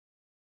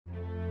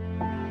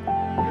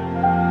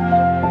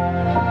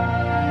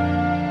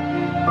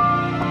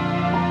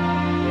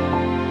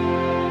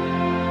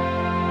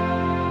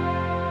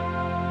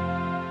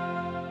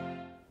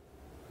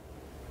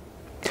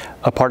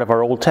A part of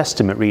our Old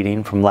Testament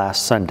reading from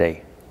last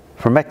Sunday,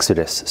 from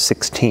Exodus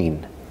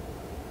 16.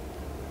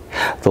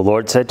 The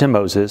Lord said to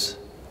Moses,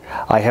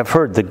 I have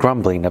heard the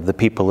grumbling of the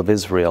people of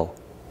Israel.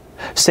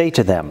 Say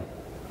to them,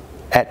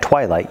 at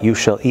twilight you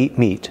shall eat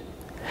meat,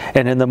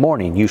 and in the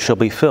morning you shall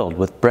be filled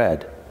with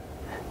bread.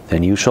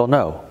 Then you shall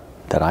know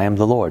that I am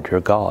the Lord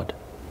your God.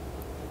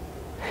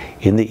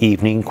 In the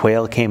evening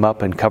quail came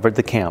up and covered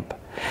the camp,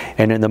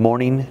 and in the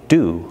morning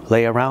dew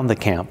lay around the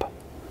camp.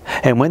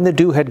 And when the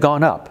dew had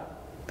gone up,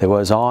 there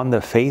was on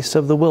the face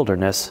of the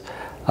wilderness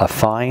a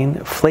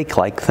fine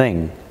flake-like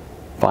thing,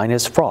 fine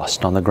as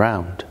frost on the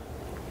ground.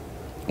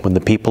 When the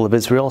people of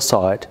Israel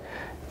saw it,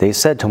 they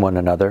said to one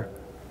another,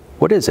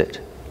 What is it?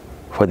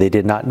 For they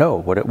did not know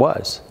what it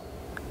was.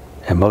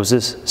 And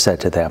Moses said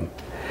to them,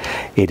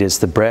 It is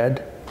the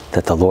bread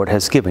that the Lord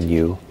has given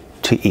you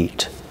to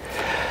eat.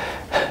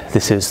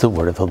 This is the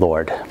word of the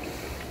Lord.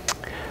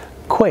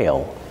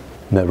 Quail,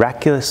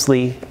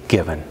 miraculously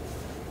given.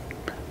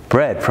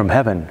 Bread from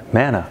heaven,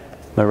 manna,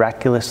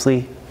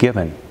 miraculously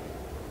given.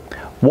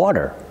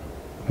 Water,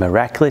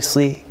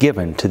 miraculously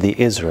given to the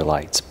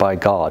Israelites by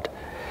God.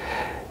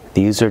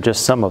 These are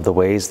just some of the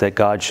ways that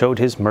God showed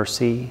His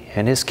mercy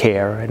and His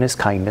care and His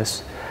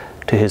kindness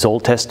to His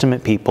Old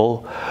Testament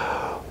people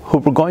who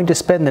were going to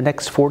spend the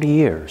next 40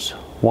 years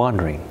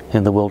wandering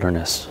in the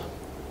wilderness.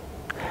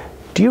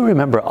 Do you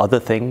remember other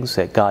things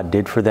that God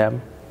did for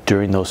them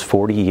during those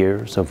 40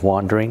 years of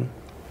wandering?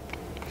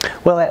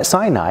 Well, at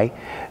Sinai,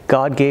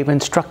 God gave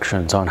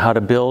instructions on how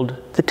to build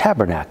the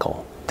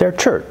tabernacle, their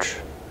church,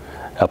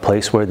 a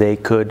place where they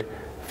could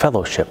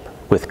fellowship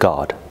with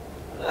God.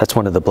 That's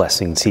one of the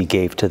blessings He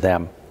gave to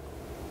them.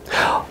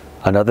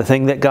 Another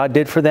thing that God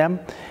did for them,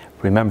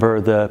 remember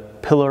the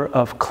pillar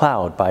of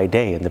cloud by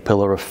day and the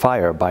pillar of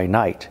fire by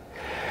night.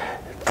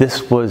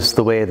 This was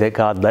the way that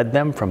God led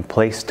them from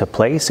place to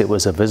place. It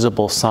was a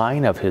visible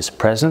sign of His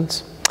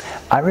presence.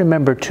 I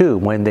remember too,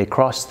 when they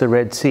crossed the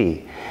Red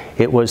Sea,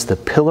 it was the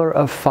pillar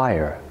of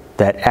fire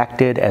that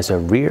acted as a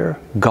rear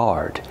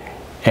guard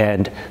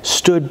and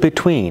stood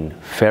between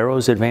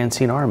Pharaoh's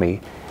advancing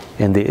army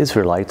and the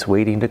Israelites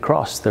waiting to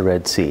cross the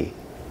Red Sea.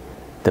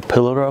 The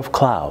pillar of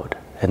cloud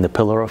and the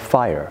pillar of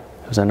fire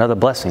was another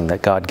blessing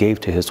that God gave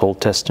to His Old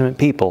Testament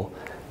people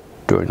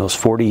during those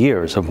 40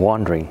 years of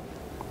wandering.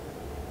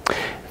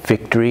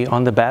 Victory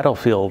on the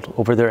battlefield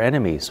over their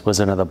enemies was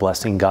another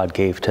blessing God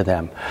gave to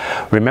them.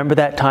 Remember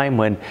that time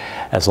when,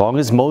 as long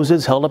as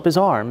Moses held up his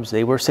arms,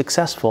 they were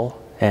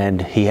successful,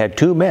 and he had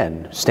two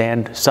men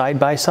stand side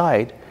by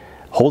side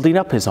holding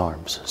up his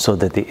arms so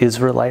that the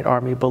Israelite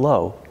army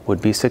below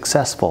would be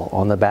successful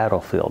on the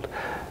battlefield.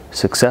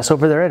 Success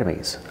over their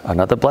enemies,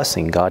 another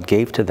blessing God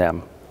gave to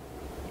them.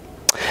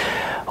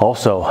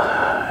 Also,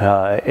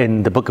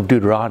 in the book of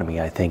Deuteronomy,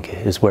 I think,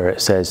 is where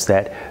it says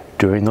that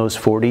during those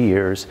 40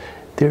 years,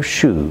 their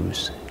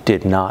shoes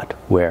did not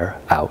wear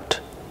out.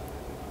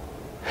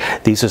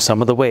 These are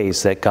some of the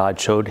ways that God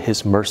showed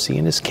His mercy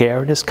and His care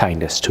and His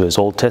kindness to His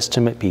Old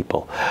Testament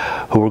people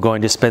who were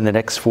going to spend the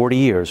next 40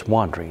 years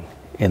wandering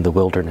in the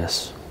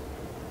wilderness.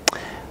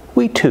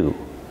 We too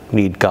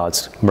need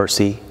God's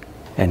mercy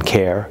and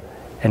care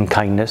and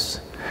kindness.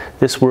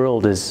 This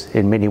world is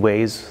in many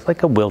ways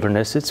like a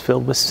wilderness. It's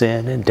filled with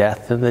sin and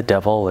death and the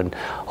devil and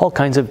all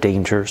kinds of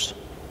dangers.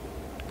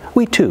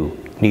 We too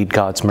need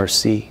God's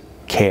mercy,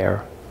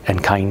 care,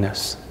 and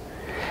kindness.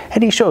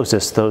 And He shows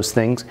us those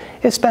things,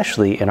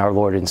 especially in our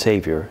Lord and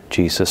Savior,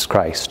 Jesus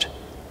Christ.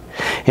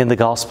 In the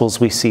Gospels,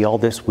 we see all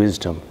this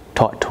wisdom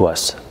taught to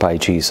us by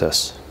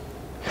Jesus.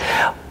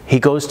 He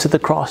goes to the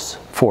cross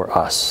for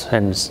us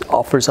and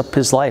offers up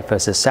His life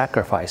as a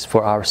sacrifice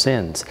for our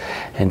sins,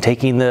 and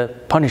taking the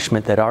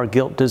punishment that our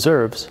guilt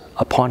deserves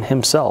upon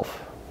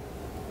Himself.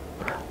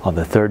 On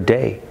the third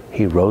day,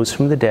 He rose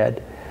from the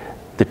dead,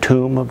 the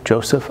tomb of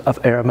Joseph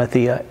of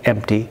Arimathea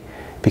empty,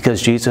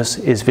 because Jesus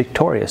is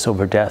victorious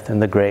over death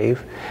and the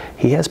grave.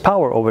 He has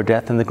power over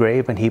death and the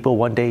grave, and He will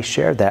one day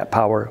share that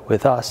power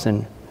with us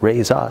and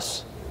raise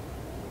us.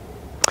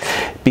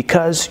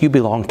 Because you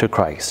belong to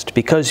Christ,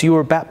 because you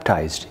were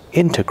baptized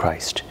into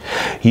Christ,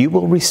 you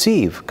will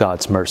receive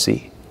God's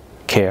mercy,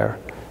 care,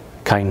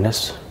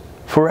 kindness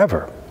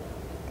forever,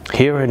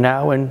 here and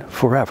now and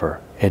forever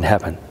in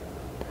heaven.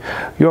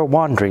 Your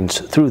wanderings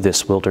through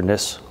this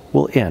wilderness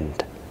will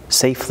end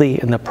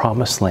safely in the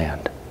promised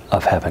land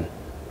of heaven.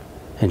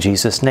 In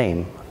Jesus'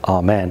 name,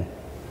 amen.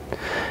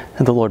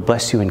 And the Lord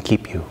bless you and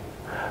keep you.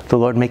 The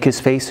Lord make His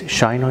face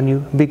shine on you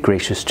and be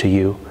gracious to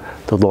you.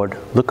 The Lord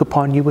look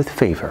upon you with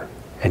favor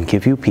and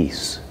give you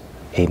peace.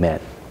 Amen.